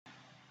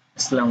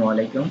আসসালামু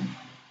আলাইকুম।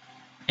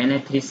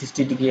 Anayet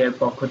 360 degree এর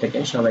পক্ষ থেকে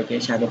সবাইকে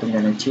স্বাগত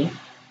জানাচ্ছি।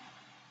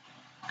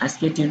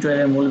 আজকে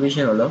টিউটোরিয়ালের মূল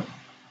বিষয় হলো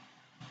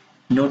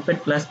নোটপ্যাড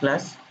প্লাস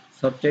প্লাস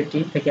সফটওয়্যারটি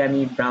থেকে আমি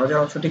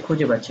ব্রাউজার অপশনটি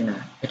খুঁজে পাচ্ছি না।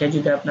 এটা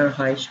যদি আপনার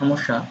হয়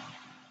সমস্যা,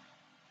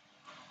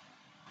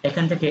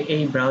 এখান থেকে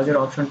এই ব্রাউজার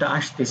অপশনটা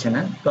আসতেছে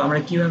না, তো আমরা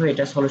কিভাবে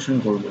এটা সলিউশন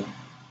করব?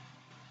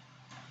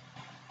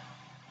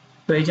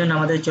 তো এই জন্য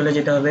আমাদের চলে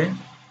যেতে হবে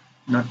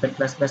নোটপ্যাড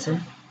প্লাস প্লাসে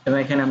এবং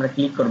এখানে আমরা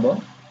ক্লিক করব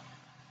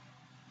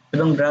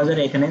এবং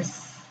ব্রাউজারে এখানে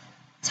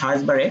সার্চ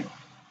বারে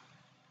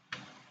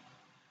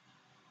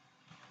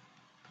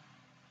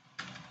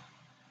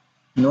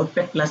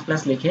নোটপ্যাড প্লাস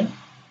প্লাস লিখে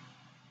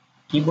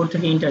কিবোর্ড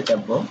থেকে এন্টার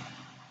চাপবো।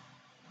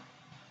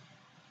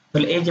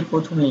 তাহলে এই যে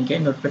প্রথম লিংকে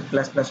নোটপ্যাড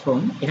প্লাস প্লাস হোম,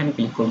 এখানে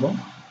ক্লিক করব।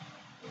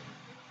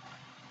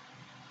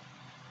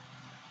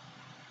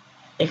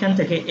 এখান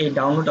থেকে এই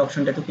ডাউনলোড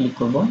অপশনটাতে ক্লিক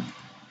করব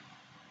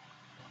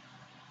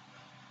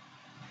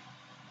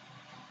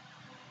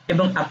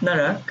এবং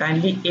আপনারা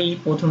কাইন্ডলি এই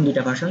প্রথম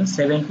দুইটা ভার্সন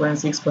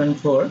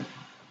 7.6.4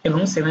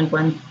 এবং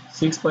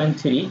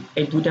 7.6.3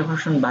 এই দুইটা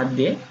ভার্সন বাদ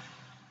দিয়ে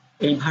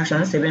এই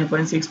ভার্সন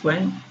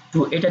 7.6.2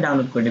 এটা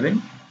ডাউনলোড করে নেবেন।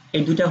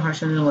 এই দুইটা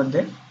ভার্সনের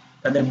মধ্যে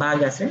তাদের বাগ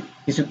আছে,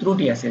 কিছু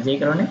ত্রুটি আছে, যেই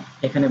কারণে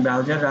এখানে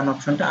ব্রাউজার রান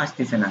অপশনটা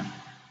আসতেছে না।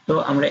 তো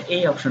আমরা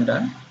এই অপশনটা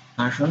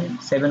ভার্সন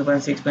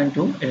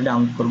 7.6.2 এটা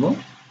ডাউনলোড করব।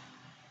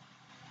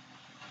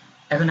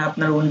 এখন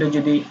আপনার উইন্ডো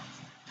যদি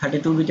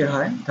 32 বিটের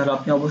হয় তাহলে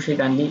আপনি অবশ্যই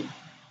কাইন্ডলি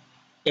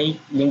এই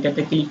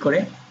লিঙ্কটাতে ক্লিক করে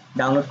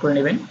ডাউনলোড করে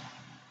নেবেন।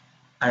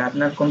 আর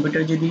আপনার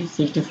কম্পিউটার যদি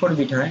 64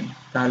 বিট হয়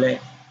তাহলে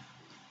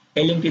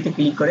এই লিঙ্কটিতে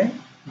ক্লিক করে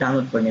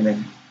ডাউনলোড করে নেবেন।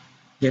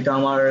 যেহেতু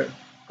আমার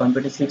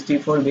কম্পিউটার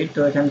 64 বিট, তো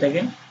এখান থেকে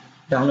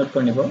ডাউনলোড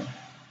করে নেব।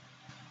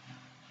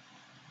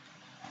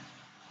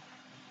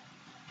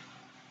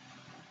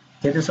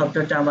 যেহেতু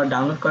সফটওয়্যারটা আমার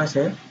ডাউনলোড করা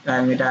আছে, তাই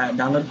আমি এটা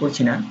ডাউনলোড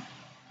করছি না,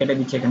 এটা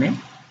দিচ্ছি এখানে।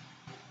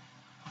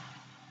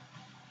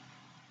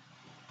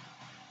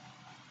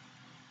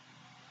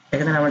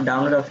 এখানে আমরা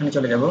ডাউনলোড অপশনে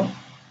চলে যাব।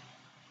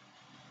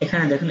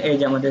 এখানে দেখুন এই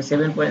যে আমাদের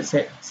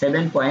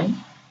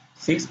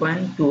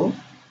 7.6.2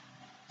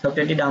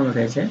 সফটওয়্যারটি ডাউনলোড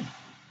হয়েছে।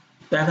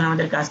 তো এখন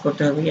আমাদের কাজ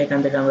করতে হবে, এখান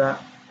থেকে আমরা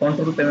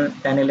কন্ট্রোল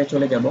প্যানেলে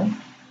চলে যাব,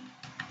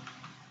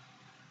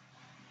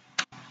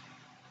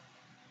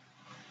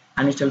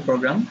 আনইনস্টল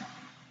প্রোগ্রাম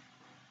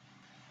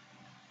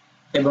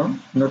এবং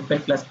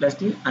নোটপ্যাড প্লাস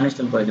প্লাসটি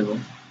আনইনস্টল করে দেব।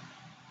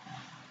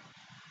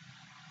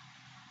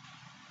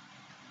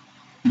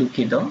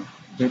 দুঃখিত,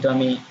 যেহেতু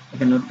আমি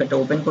এখানে নোটপ্যাডটা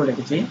ওপেন করে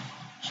রেখেছি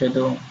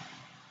সেহেতু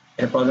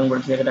এটা প্রবলেম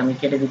করছে, এটা আমি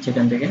কেটে দিচ্ছি।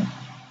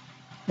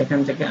 এখান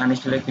থেকে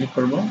আনইনস্টলে ক্লিক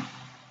করব।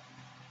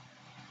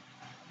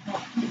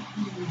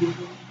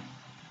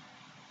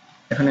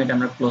 এখন এটা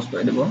আমরা ক্লোজ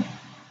করে দেব।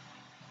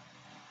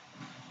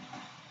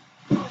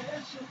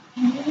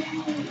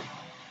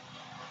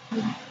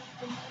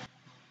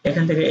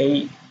 এখান থেকে এই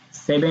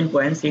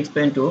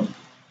 7.6.2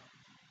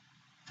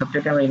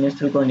 সফটওয়্যারটা আমরা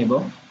ইনস্টল করে নিব।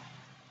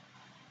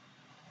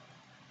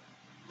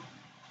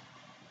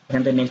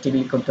 এখান থেকে নেক্সট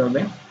ক্লিক করতে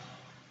হবে,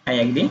 আই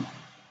এগ্রি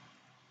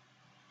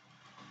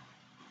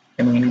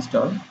এবং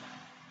ইনস্টল।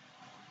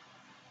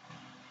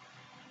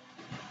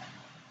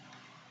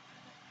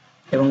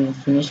 এবং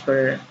ফিনিশ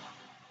করে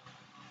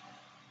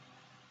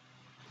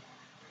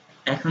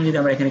এখন যদি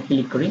আমরা এখানে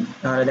ক্লিক করি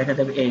তাহলে দেখা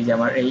যাবে এই যে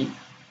আমার এই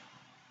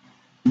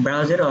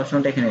ব্রাউজারের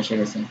অপশনটা এখানে এসে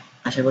গেছে।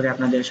 আশা করি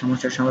আপনাদের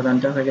সমস্যার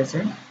সমাধানটা হয়ে গেছে।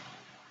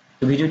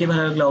 তো ভিডিওটি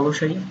ভালো লাগলে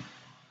অবশ্যই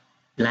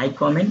লাইক,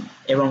 কমেন্ট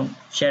এবং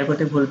শেয়ার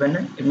করতে ভুলবেন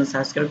না এবং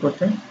সাবস্ক্রাইব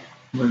করতে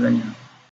ভুলবেন না।